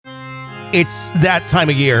It's that time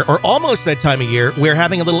of year, or almost that time of year, where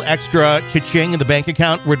having a little extra cha-ching in the bank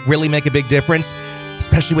account would really make a big difference,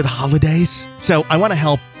 especially with the holidays. So I want to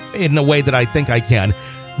help in a way that I think I can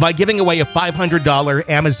by giving away a $500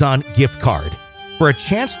 Amazon gift card. For a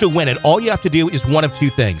chance to win it, all you have to do is one of two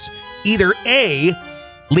things. Either A,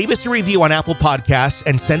 leave us a review on Apple Podcasts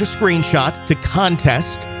and send a screenshot to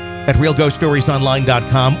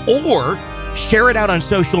contest@realghoststoriesonline.com, or share it out on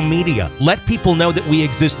social media. Let people know that we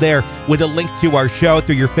exist there with a link to our show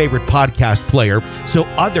through your favorite podcast player so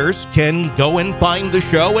others can go and find the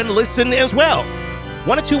show and listen as well.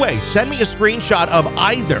 One of two ways. Send me a screenshot of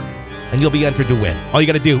either, and you'll be entered to win. All you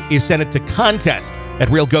got to do is send it to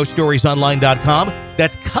contest@realghoststoriesonline.com.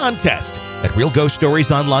 That's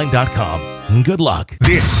contest@realghoststoriesonline.com. And good luck.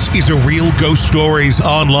 This is a Real Ghost Stories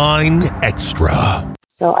Online Extra.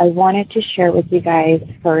 So I wanted to share with you guys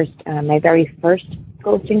first my very first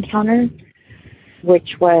ghost encounter,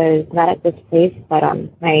 which was not at this place, but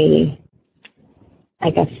my,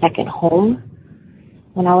 second home.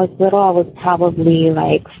 When I was little, I was probably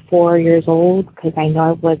like 4 years old because I know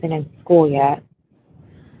I wasn't in school yet.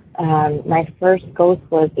 My first ghost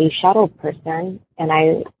was a shadow person, and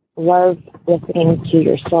I love listening to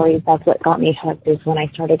your stories. That's what got me hooked, is when I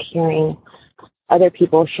started hearing other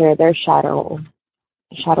people share their shadow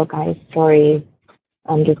guy stories.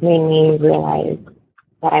 Just made me realize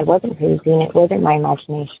that I wasn't crazy and it wasn't my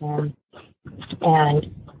imagination.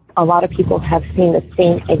 And a lot of people have seen the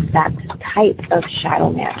same exact type of shadow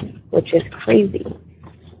man, which is crazy.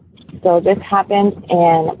 So this happened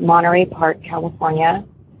in Monterey Park, California,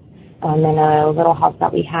 in a little house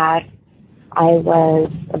that we had. I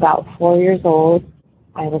was about 4 years old.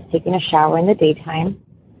 I was taking a shower in the daytime,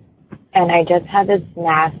 and I just had this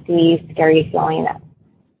nasty, scary feeling that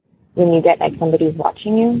when you get like somebody's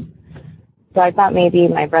watching you. So I thought maybe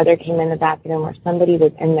my brother came in the bathroom or somebody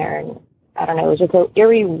was in there, and I don't know, it was just an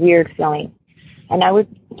eerie, weird feeling. And I would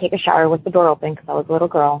take a shower with the door open because I was a little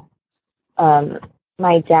girl.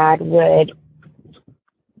 My dad would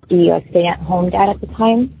be a stay-at-home dad at the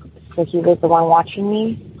time, so he was the one watching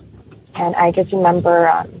me. And I just remember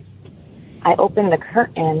I opened the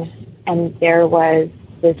curtain, and there was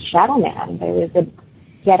this shadow man.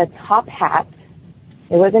 He had a top hat.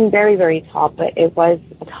 It wasn't very, very tall, but it was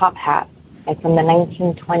a top hat, like from the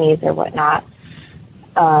 1920s or whatnot,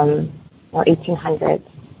 or 1800s.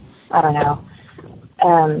 I don't know.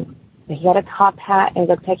 But he had a top hat, and it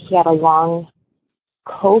looked like he had a long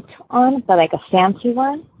coat on, but like a fancy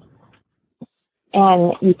one.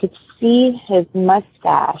 And you could see his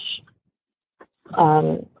mustache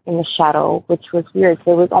in the shadow, which was weird.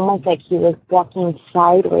 So it was almost like he was walking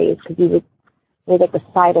sideways, because he was at the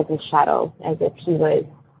side of the shadow, as if he was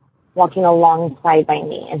walking alongside by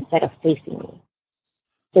me instead of facing me.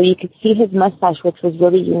 So you could see his mustache, which was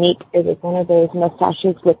really unique. It was one of those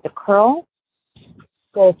mustaches with the curl.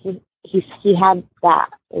 So he had that.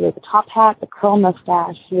 It was a top hat, the curl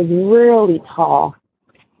mustache. He was really tall,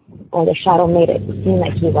 or the shadow made it seem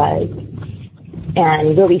like he was,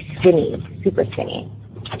 and really skinny, super skinny.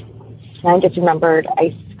 And I just remembered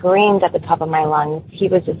I screamed at the top of my lungs. He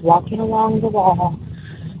was just walking along the wall,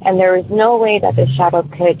 and there was no way that this shadow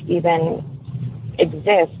could even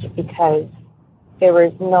exist because there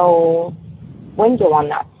was no window on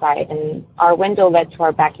that side, and our window led to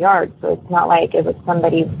our backyard, so it's not like it was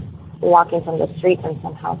somebody walking from the street and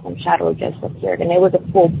somehow some shadow just appeared. And it was a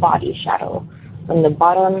full body shadow from the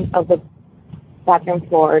bottom of the bathroom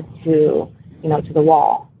floor to the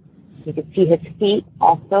wall. You could see his feet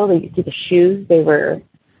also. You could see the shoes. They're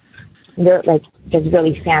like just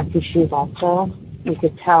really fancy shoes also. You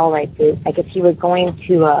could tell like I guess he was going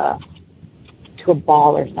to a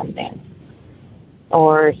ball or something,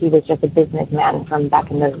 or he was just a businessman from back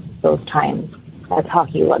in those times. That's how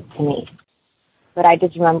he looked to me. But I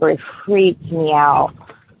just remember it freaked me out,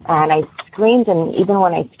 and I screamed. And even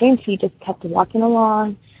when I screamed, he just kept walking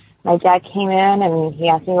along. My dad came in and he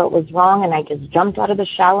asked me what was wrong, and I just jumped out of the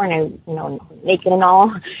shower and I, naked and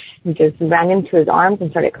all, and just ran into his arms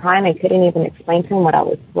and started crying. I couldn't even explain to him what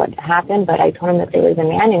happened, but I told him that there was a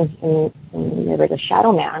man and there was a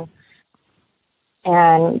shadow man.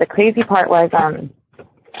 And the crazy part was,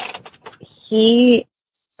 he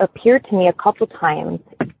appeared to me a couple times,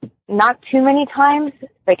 not too many times,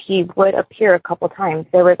 but he would appear a couple times.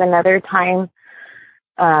 There was another time,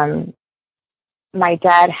 my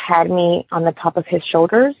dad had me on the top of his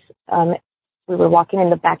shoulders. We were walking in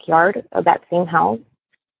the backyard of that same house.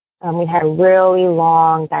 We had a really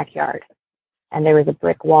long backyard, and there was a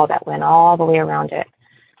brick wall that went all the way around it.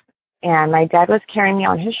 And my dad was carrying me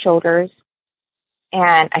on his shoulders,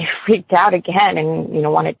 and I freaked out again and, I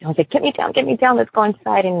was like, get me down, let's go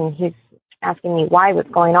inside. And he's asking me why, what's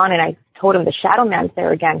going on. And I told him the shadow man's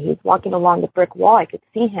there again. He's walking along the brick wall. I could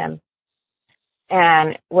see him.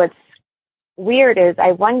 And what's weird is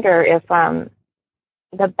I wonder if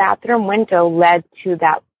the bathroom window led to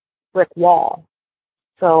that brick wall.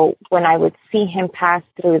 So when I would see him pass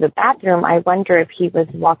through the bathroom, I wonder if he was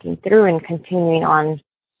walking through and continuing on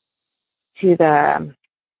to the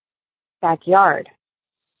backyard.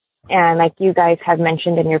 And like you guys have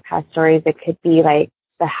mentioned in your past stories, it could be like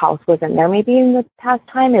the house wasn't there maybe in the past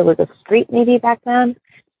time. It was a street maybe back then.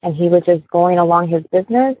 And he was just going along his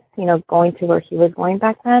business, going to where he was going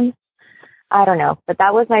back then. I don't know. But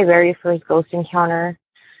that was my very first ghost encounter.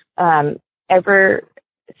 Ever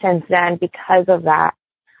since then, because of that,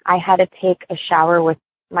 I had to take a shower with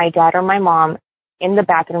my dad or my mom in the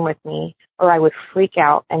bathroom with me, or I would freak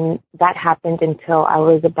out. And that happened until I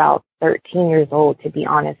was about 13 years old, to be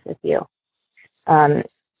honest with you.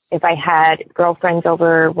 If I had girlfriends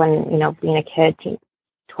over when, being a kid,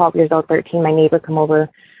 12 years old, 13, my neighbor come over,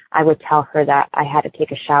 I would tell her that I had to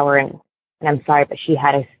take a shower and I'm sorry, but she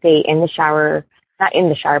had to stay in the shower, not in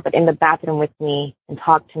the shower, but in the bathroom with me and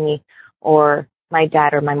talk to me, or my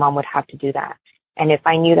dad or my mom would have to do that. And if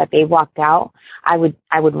I knew that they walked out, I would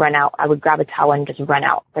run out. I would grab a towel and just run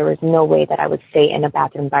out. There was no way that I would stay in a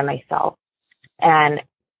bathroom by myself. And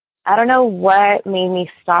I don't know what made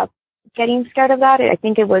me stop getting scared of that. I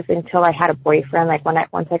think it was until I had a boyfriend. Like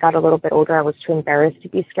once I got a little bit older, I was too embarrassed to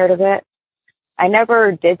be scared of it. I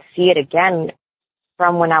never did see it again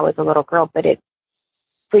from when I was a little girl, but it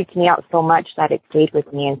freaked me out so much that it stayed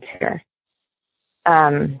with me in terror.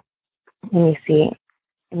 Let me see.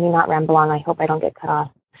 Let me not ramble on. I hope I don't get cut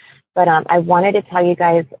off. But I wanted to tell you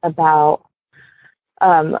guys about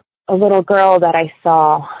a little girl that I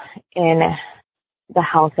saw in the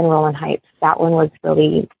house in Rowland Heights. That was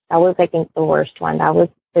I think the worst one. That was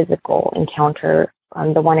physical encounter,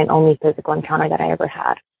 the one and only physical encounter that I ever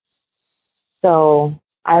had. So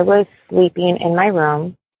I was sleeping in my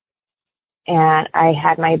room and I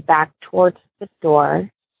had my back towards the door.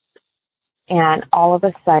 And all of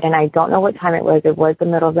a sudden, I don't know what time it was the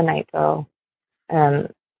middle of the night though,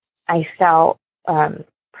 I felt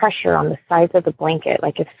pressure on the sides of the blanket.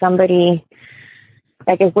 Like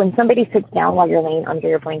when somebody sits down while you're laying under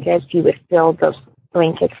your blankets, you would feel those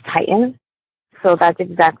blankets tighten. So that's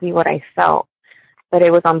exactly what I felt. But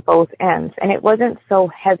it was on both ends. And it wasn't so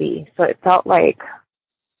heavy. So it felt like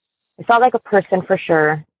a person for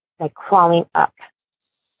sure, like crawling up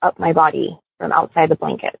my body from outside the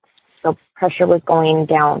blankets. So pressure was going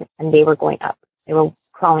down and they were going up. They were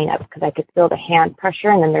crawling up because I could feel the hand pressure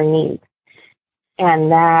and then their knees.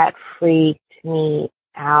 And that freaked me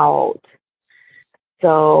out.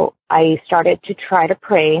 So I started to try to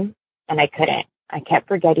pray and I couldn't. I kept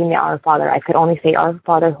forgetting the Our Father. I could only say, Our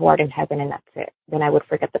Father who art in heaven, and that's it. Then I would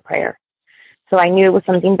forget the prayer. So I knew it was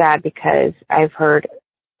something bad because I've heard,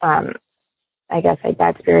 I guess, like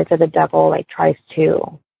bad spirits of the devil, tries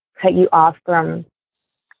to cut you off from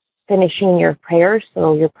finishing your prayer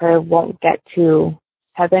so your prayer won't get to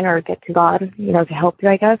heaven or get to God, to help you,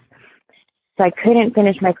 I guess. So I couldn't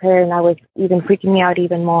finish my prayer and that was even freaking me out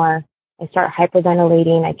even more. I start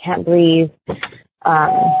hyperventilating. I can't breathe.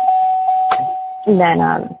 And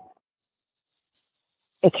then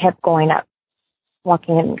it kept going up,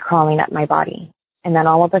 walking and crawling up my body. And then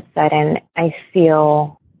all of a sudden, I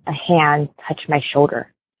feel a hand touch my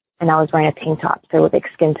shoulder. And I was wearing a tank top, so it was like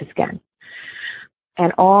skin to skin.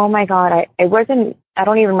 And oh my God, I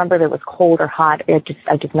don't even remember if it was cold or hot.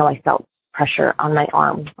 I just know I felt pressure on my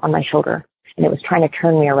arm, on my shoulder. And it was trying to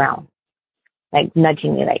turn me around, like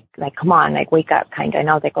nudging me, like come on, like wake up, kind of. And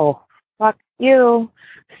I was like, oh, fuck you.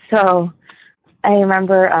 So I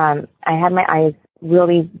remember I had my eyes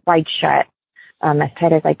really wide shut, as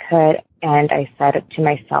tight as I could, and I said to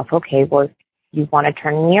myself, okay, well, if you want to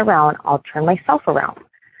turn me around, I'll turn myself around.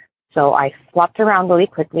 So I flopped around really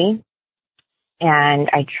quickly, and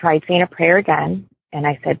I tried saying a prayer again, and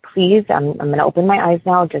I said, please, I'm going to open my eyes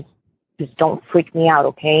now, just don't freak me out,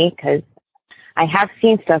 okay, because I have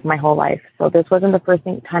seen stuff my whole life, so this wasn't the first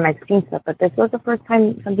time I've seen stuff, but this was the first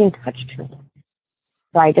time something touched me.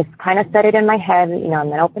 So I just kind of said it in my head, I'm going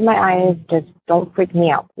to open my eyes. Just don't freak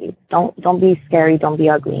me out, please. Don't be scary. Don't be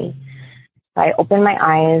ugly. So I open my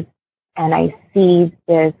eyes and I see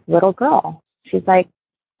this little girl. She's like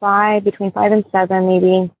between 5 and 7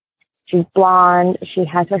 maybe. She's blonde. She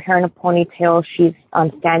has her hair in a ponytail. She's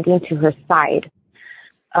standing to her side,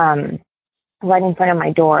 right in front of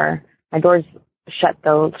my door. My door's shut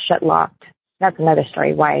though, locked. That's another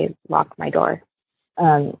story why I locked my door.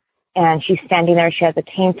 And she's standing there. She has a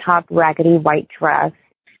tank top, raggedy white dress.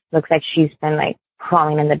 Looks like she's been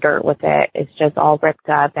crawling in the dirt with it. It's just all ripped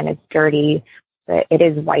up and it's dirty, but it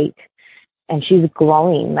is white. And she's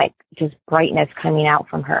glowing, like just brightness coming out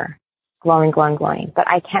from her. Glowing, glowing, glowing. But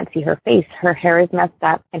I can't see her face. Her hair is messed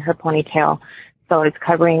up in her ponytail, so it's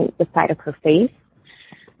covering the side of her face.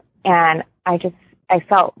 And I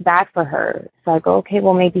felt bad for her. So I go, okay,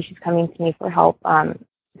 well, maybe she's coming to me for help.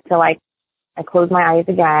 So I close my eyes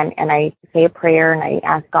again and I say a prayer and I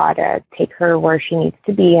ask God to take her where she needs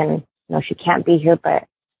to be. And, she can't be here, but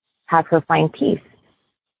have her find peace.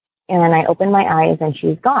 And I open my eyes and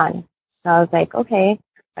she's gone. So I was like, okay,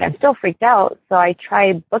 but I'm still freaked out. So I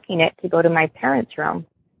tried booking it to go to my parents' room.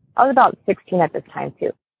 I was about 16 at this time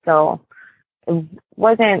too. So it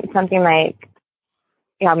wasn't something like,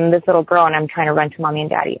 I'm this little girl and I'm trying to run to mommy and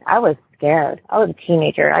daddy. I was scared. I was a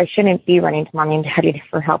teenager. I shouldn't be running to mommy and daddy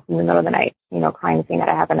for help in the middle of the night, crying, saying that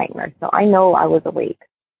I have a nightmare. So I know I was awake.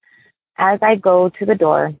 As I go to the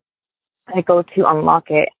door, I go to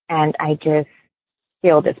unlock it and I just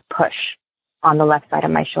feel this push on the left side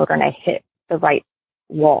of my shoulder and I hit the right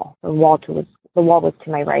wall. The wall was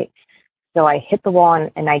to my right. So I hit the wall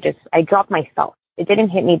and I dropped myself. It didn't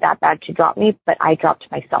hit me that bad to drop me, but I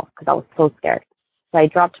dropped myself because I was so scared. So I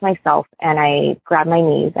dropped myself and I grabbed my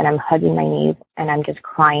knees and I'm hugging my knees and I'm just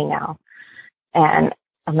crying now. And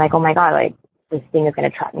I'm like, oh my God, like this thing is going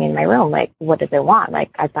to trap me in my room. Like, what does it want?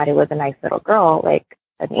 Like, I thought it was a nice little girl, like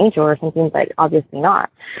an angel or something, but obviously not.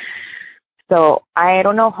 So I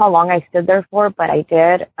don't know how long I stood there for, but I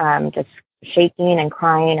did, just shaking and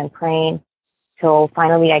crying and praying till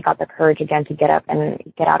finally I got the courage again to get up and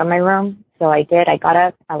get out of my room. So I did. I got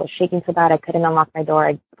up. I was shaking so bad I couldn't unlock my door.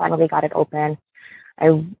 I finally got it open.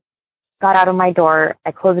 I got out of my door.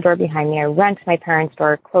 I closed the door behind me. I ran to my parents'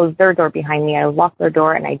 door, closed their door behind me. I locked their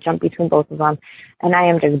door and I jumped between both of them. And I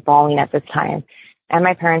am just bawling at this time. And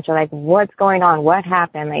my parents are like, what's going on? What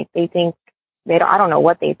happened? Like I don't know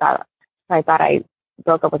what they thought. I thought I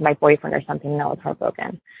broke up with my boyfriend or something and I was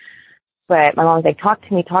heartbroken. But my mom was like, talk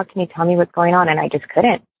to me, tell me what's going on. And I just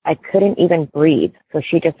couldn't. I couldn't even breathe. So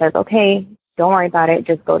she just says, okay, don't worry about it.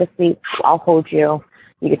 Just go to sleep. I'll hold you.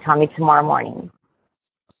 You can tell me tomorrow morning.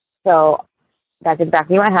 So that's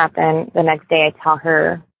exactly what happened. The next day I tell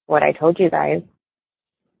her what I told you guys.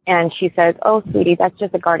 And she says, oh, sweetie, that's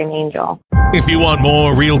just a guardian angel. If you want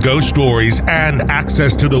more real ghost stories and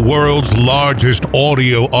access to the world's largest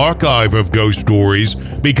audio archive of ghost stories,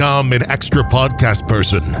 become an extra podcast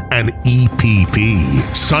person, an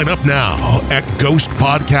EPP. Sign up now at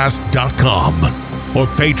ghostpodcast.com or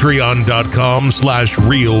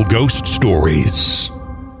patreon.com/real ghost stories.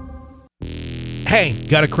 Hey,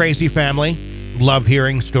 got a crazy family? Love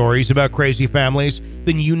hearing stories about crazy families?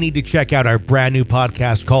 Then you need to check out our brand new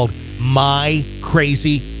podcast called My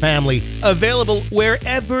Crazy Family, available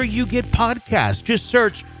wherever you get podcasts. Just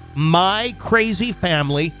search My Crazy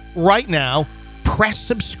Family right now, press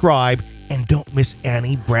subscribe, and don't miss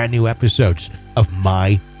any brand new episodes of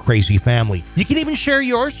My Crazy Family. You can even share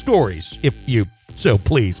your stories if you so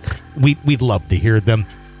please. We'd love to hear them.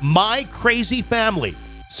 My Crazy Family.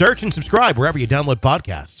 Search and subscribe wherever you download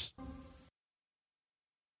podcasts.